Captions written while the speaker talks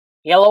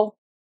Hello,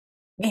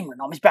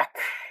 GamerNom is back.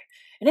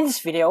 And in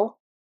this video,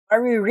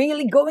 are we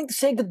really going to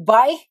say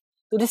goodbye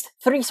to these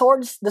three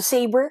swords, the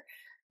Saber,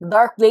 the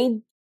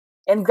Darkblade,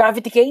 and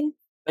Gravity Cane?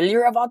 Well,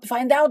 you're about to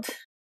find out.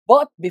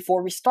 But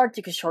before we start,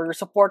 you can show your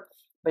support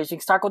by using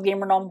star code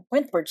GamerNom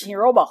when purchasing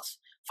your Robux.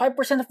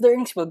 5% of the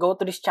earnings will go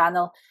to this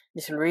channel.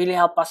 This will really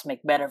help us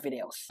make better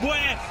videos.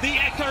 Where the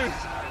echo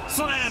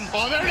slam.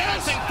 Oh, there it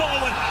is.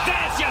 Forward.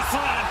 There's your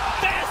slam.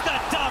 There's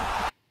the dump.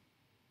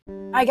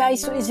 Hi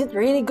guys, so is it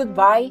really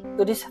goodbye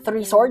to these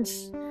three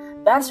swords?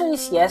 The answer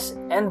is yes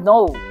and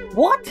no.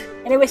 What?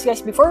 Anyways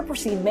guys, before we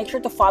proceed, make sure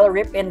to follow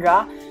Rip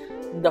Indra.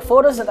 The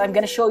photos that I'm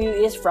gonna show you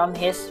is from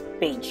his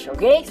page,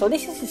 okay? So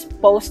this is his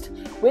post.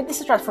 Witness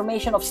the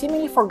transformation of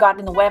seemingly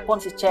forgotten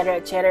weapons, etc,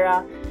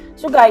 etc.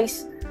 So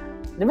guys,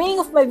 the meaning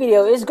of my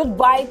video is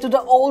goodbye to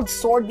the old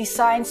sword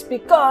designs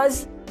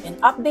because in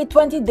update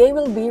 20 they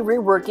will be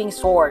reworking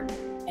sword.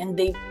 And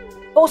they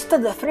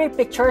posted the three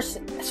pictures,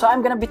 so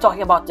I'm gonna be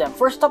talking about them.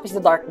 First up is the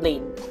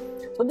Darkblade.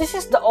 So this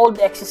is the old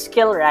X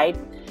skill, right?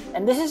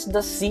 And this is the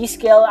Z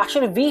skill,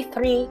 actually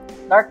V3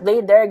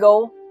 Darkblade, there you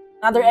go.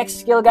 Another X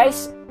skill,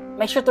 guys.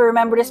 Make sure to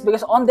remember this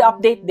because on the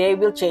update, they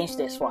will change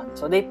this one.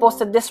 So they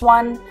posted this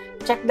one,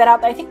 check that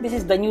out. I think this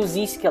is the new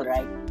Z skill,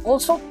 right?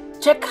 Also,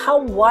 check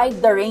how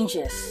wide the range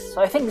is.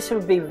 So I think this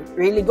will be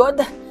really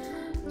good.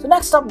 So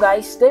next up,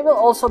 guys, they will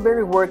also be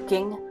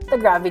reworking the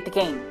Gravity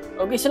Cane.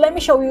 Okay, so let me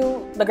show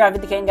you the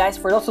Gravity Cane, guys.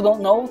 For those who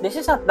don't know, this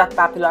is not that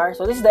popular.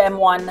 So this is the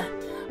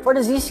M1. For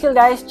the Z skill,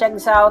 guys, check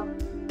this out.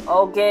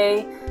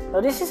 Okay, so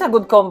this is a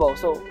good combo.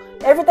 So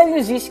every time you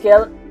use Z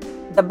skill,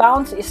 the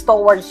bounce is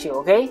towards you,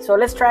 okay? So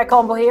let's try a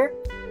combo here.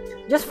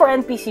 Just for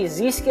NPC,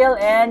 Z skill,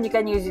 and you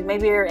can use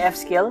maybe your F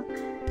skill.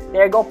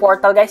 There you go,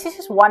 Portal, guys. This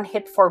is one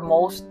hit for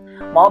most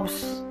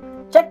mobs.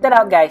 Check that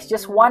out, guys.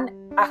 Just one,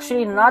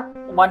 actually not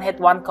one hit,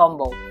 one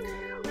combo.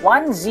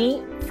 One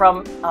Z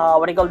from,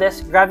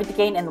 Gravity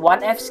Cane, and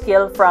one F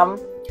skill from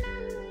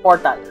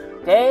Portal.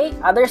 Okay,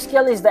 other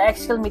skill is the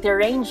X skill, Meteor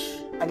Range.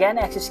 Again,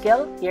 X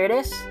skill, here it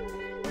is.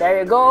 There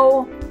you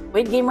go.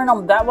 Wait,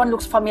 GamerNom, that one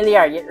looks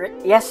familiar.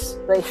 Yes,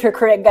 you're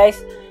correct,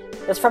 guys.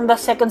 That's from the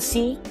second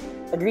C,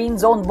 the Green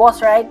Zone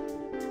boss, right?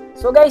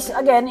 So guys,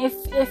 again,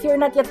 if you're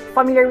not yet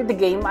familiar with the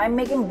game, I'm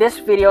making these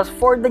videos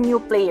for the new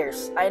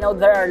players. I know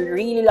there are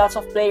really lots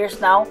of players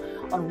now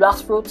on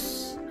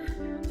Bloxfruits.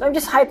 So I'm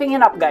just hyping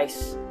it up,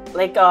 guys.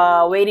 Like,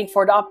 waiting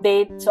for the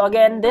update. So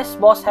again, this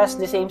boss has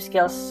the same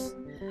skills.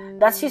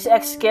 That's his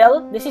X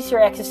skill. This is your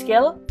X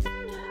skill.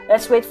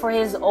 Let's wait for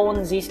his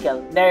own Z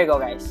skill. There you go,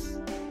 guys.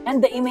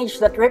 And the image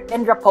that Rip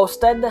Indra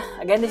posted.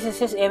 Again, this is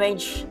his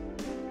image.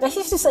 Guys,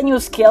 is this a new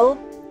skill?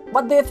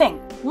 What do you think?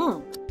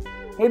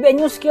 Maybe a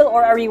new skill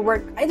or a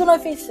rework. I don't know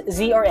if it's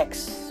Z or X.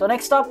 So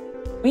next up,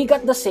 we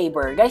got the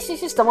Saber. Guys,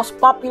 this is the most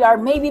popular,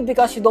 maybe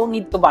because you don't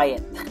need to buy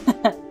it.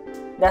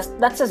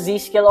 That's a Z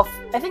skill of,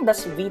 I think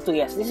that's V2,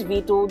 yes. This is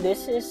V2,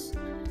 this is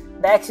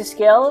the X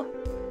skill.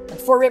 And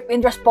for Rip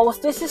Indra's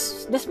post,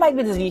 this might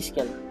be the Z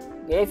skill.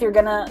 Okay, if you're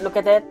gonna look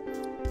at it,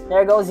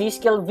 there you go, Z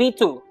skill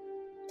V2.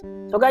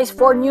 So guys,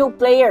 for new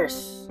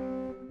players,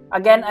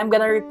 again, I'm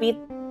gonna repeat,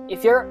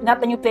 if you're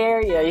not a new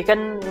player, you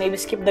can maybe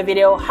skip the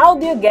video. How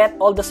do you get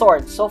all the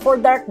swords? So for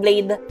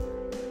Darkblade,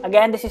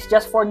 again, this is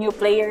just for new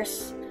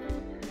players.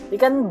 You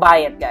can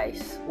buy it,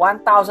 guys.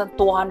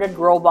 1,200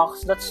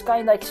 Robux. That's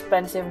kind of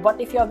expensive, but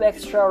if you have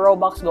extra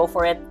Robux, go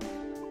for it.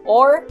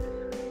 Or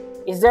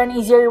is there an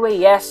easier way?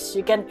 Yes,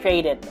 you can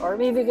trade it. Or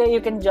maybe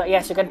you can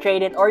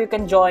trade it, or you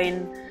can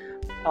join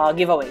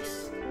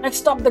giveaways.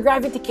 Next up, the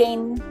Gravity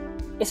Cane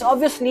is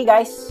obviously,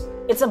 guys,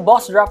 it's a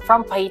boss drop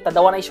from Pahita,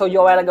 the one I showed you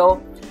a while ago.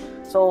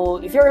 So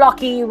if you're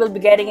lucky, you will be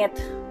getting it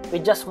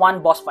with just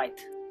one boss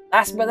fight.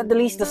 Last but not the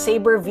least, the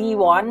Saber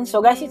V1.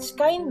 So guys, it's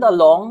kinda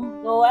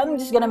long, so I'm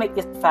just gonna make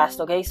this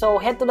fast, okay? So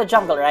head to the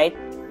jungle, right?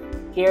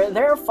 Here,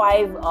 there are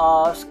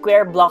 5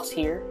 square blocks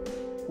here.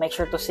 Make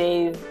sure to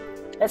save.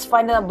 Let's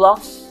find the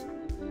blocks.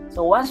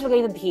 So once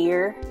located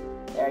here,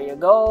 there you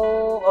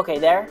go. Okay,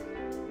 there.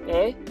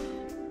 Okay.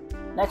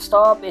 Next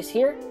stop is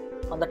here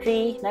on the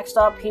tree. Next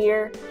stop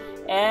here,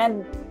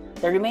 and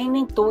the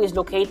remaining 2 is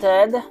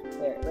located.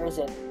 Where is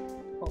it?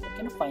 Oh, I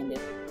cannot find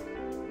it.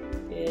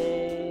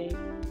 Okay.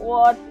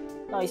 What?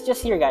 No, it's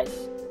just here,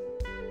 guys.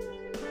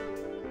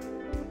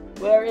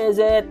 Where is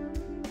it?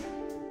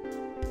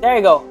 There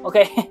you go.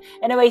 Okay.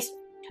 Anyways,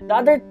 the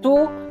other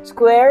 2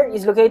 square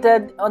is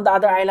located on the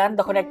other island,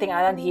 the connecting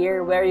island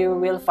here, where you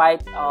will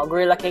fight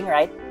Gorilla King,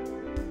 right?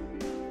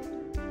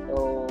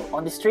 So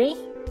on this tree,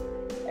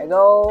 there you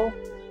go,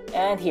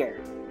 and here.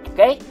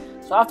 Okay.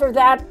 So after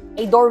that,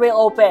 a door will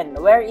open.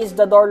 Where is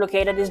the door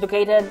located? It's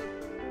located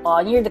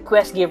near the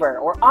quest giver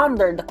or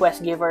under the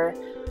quest giver.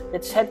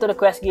 Let's head to the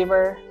quest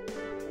giver.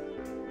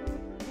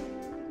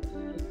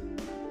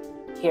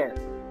 Here.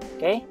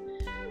 Okay.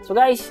 So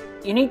guys,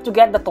 you need to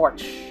get the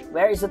torch.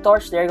 Where is the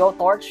torch? There you go,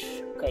 torch.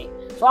 Okay.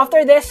 So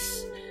after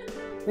this,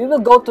 we will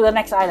go to the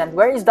next island.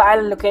 Where is the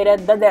island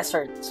located? The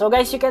desert. So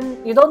guys, you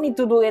don't need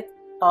to do it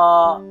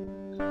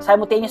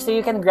simultaneously.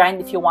 You can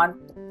grind if you want.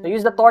 So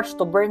use the torch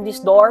to burn this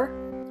door.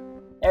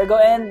 There you go,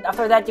 and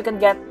after that you can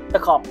get the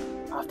cup.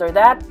 After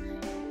that,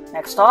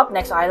 next stop,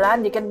 next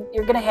island,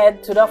 you're gonna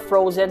head to the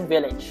frozen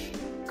village.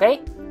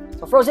 Okay?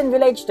 So frozen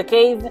village, the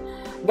cave,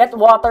 get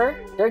water,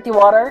 dirty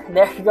water,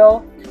 there you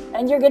go.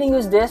 And you're gonna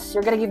use this,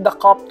 you're gonna give the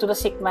cup to the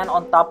sick man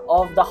on top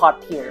of the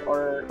hut here,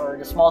 or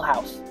the small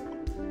house.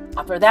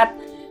 After that,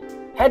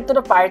 head to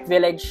the pirate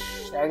village,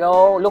 there you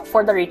go, look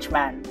for the rich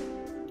man.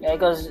 Okay,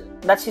 because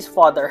that's his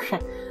father.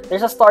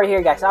 There's a story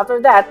here, guys.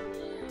 After that,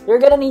 you're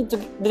gonna need to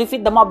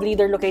defeat the mob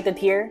leader located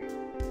here.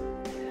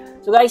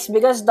 So guys,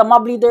 because the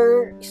mob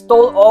leader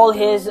stole all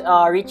his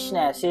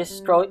richness,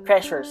 his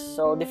treasures.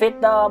 So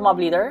defeat the mob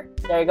leader,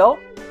 there you go.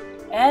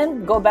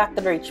 And go back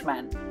to the rich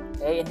man.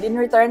 Okay, and in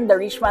return, the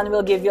rich man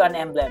will give you an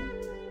emblem.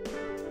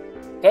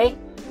 Okay,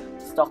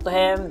 let's talk to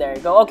him, there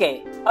you go.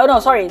 Okay, oh no,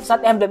 sorry, it's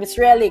not emblem, it's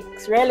relic.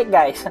 It's relic,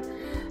 guys.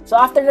 So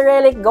after the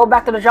relic, go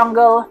back to the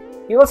jungle.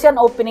 You will see an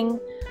opening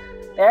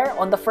there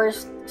on the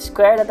first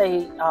square that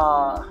I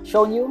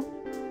shown you.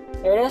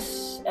 Here it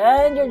is,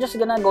 and you're just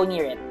gonna go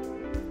near it.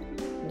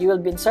 You will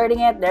be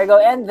inserting it, there you go,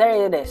 and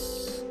there it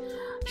is.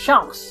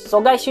 Shanks. So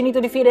guys, you need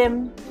to defeat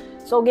him.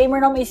 So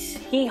GamerNom, is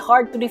he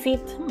hard to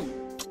defeat?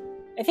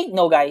 I think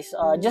no, guys.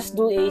 Just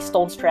do a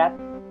stone strat.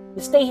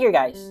 Just stay here,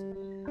 guys.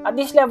 At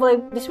this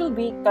level, this will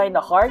be kinda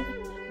hard,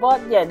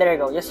 but yeah, there you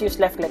go. Just use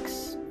left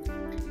clicks.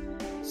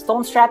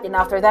 Stone strat, and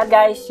after that,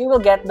 guys, you will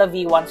get the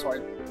V1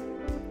 sword.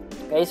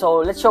 Okay, so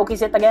let's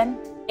showcase it again.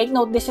 Take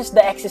note, this is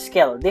the X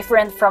skill,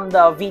 different from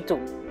the V2.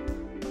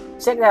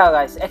 Check that out,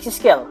 guys. X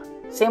skill,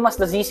 same as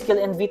the Z skill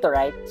in V2,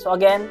 right? So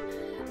again,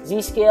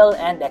 Z skill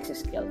and X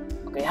skill.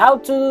 Okay, how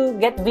to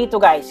get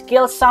V2, guys?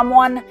 Kill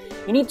someone.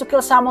 You need to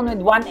kill someone with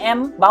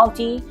 1M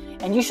bounty,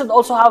 and you should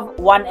also have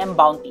 1M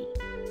bounty.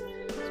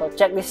 So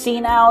check this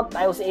scene out.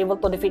 I was able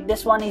to defeat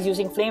this one. He's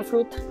using flame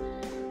fruit.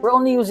 We're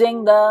only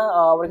using the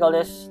what do you call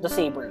this? The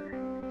saber.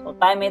 So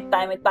time it,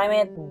 time it, time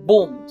it.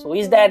 Boom. So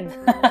he's dead.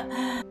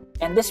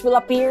 And this will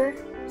appear.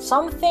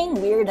 Something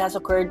weird has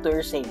occurred to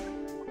your save.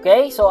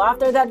 Okay, so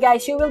after that,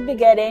 guys, you will be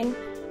getting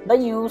the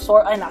new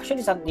sword, and actually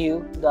it's not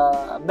new,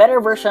 the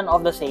better version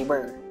of the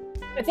saber.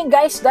 I think,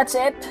 guys, that's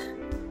it.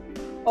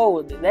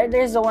 Oh,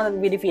 there's the one that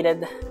we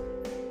defeated.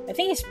 I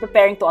think he's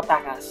preparing to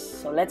attack us.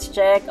 So let's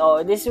check.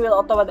 Oh, this will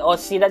automatically. Oh,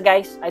 see that,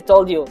 guys? I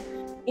told you.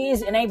 He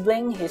is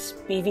enabling his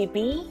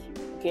PvP.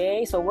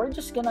 Okay, so we're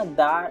just gonna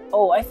die.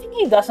 Oh, I think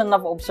he doesn't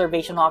have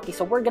observation hockey,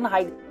 so we're gonna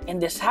hide in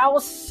this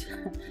house.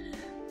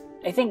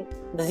 I think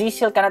the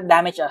Z-Seal cannot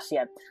damage us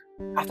yet.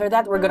 After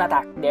that, we're gonna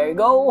attack. There you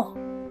go.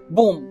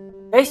 Boom.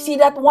 Guys, see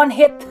that one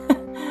hit?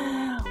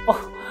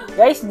 Oh,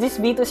 guys, this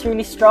V2 is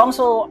really strong,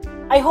 so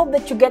I hope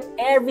that you get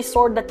every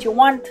sword that you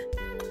want.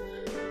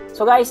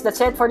 So guys, that's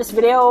it for this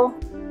video.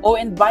 Oh,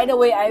 and by the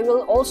way, I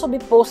will also be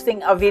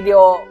posting a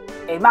video,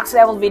 a max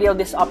level video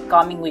this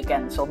upcoming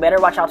weekend. So better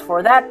watch out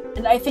for that.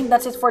 And I think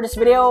that's it for this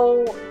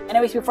video.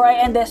 Anyways, before I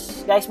end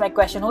this, guys, my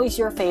question, who is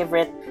your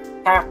favorite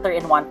character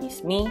in One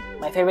Piece? Me,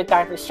 my favorite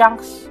character is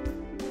Shanks.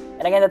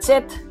 And again, that's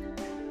it.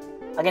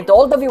 Again, to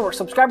all the viewers,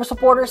 subscribers,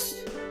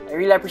 supporters, I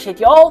really appreciate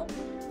you all.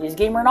 This is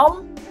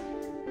GamerNom,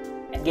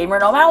 and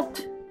GamerNom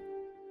out.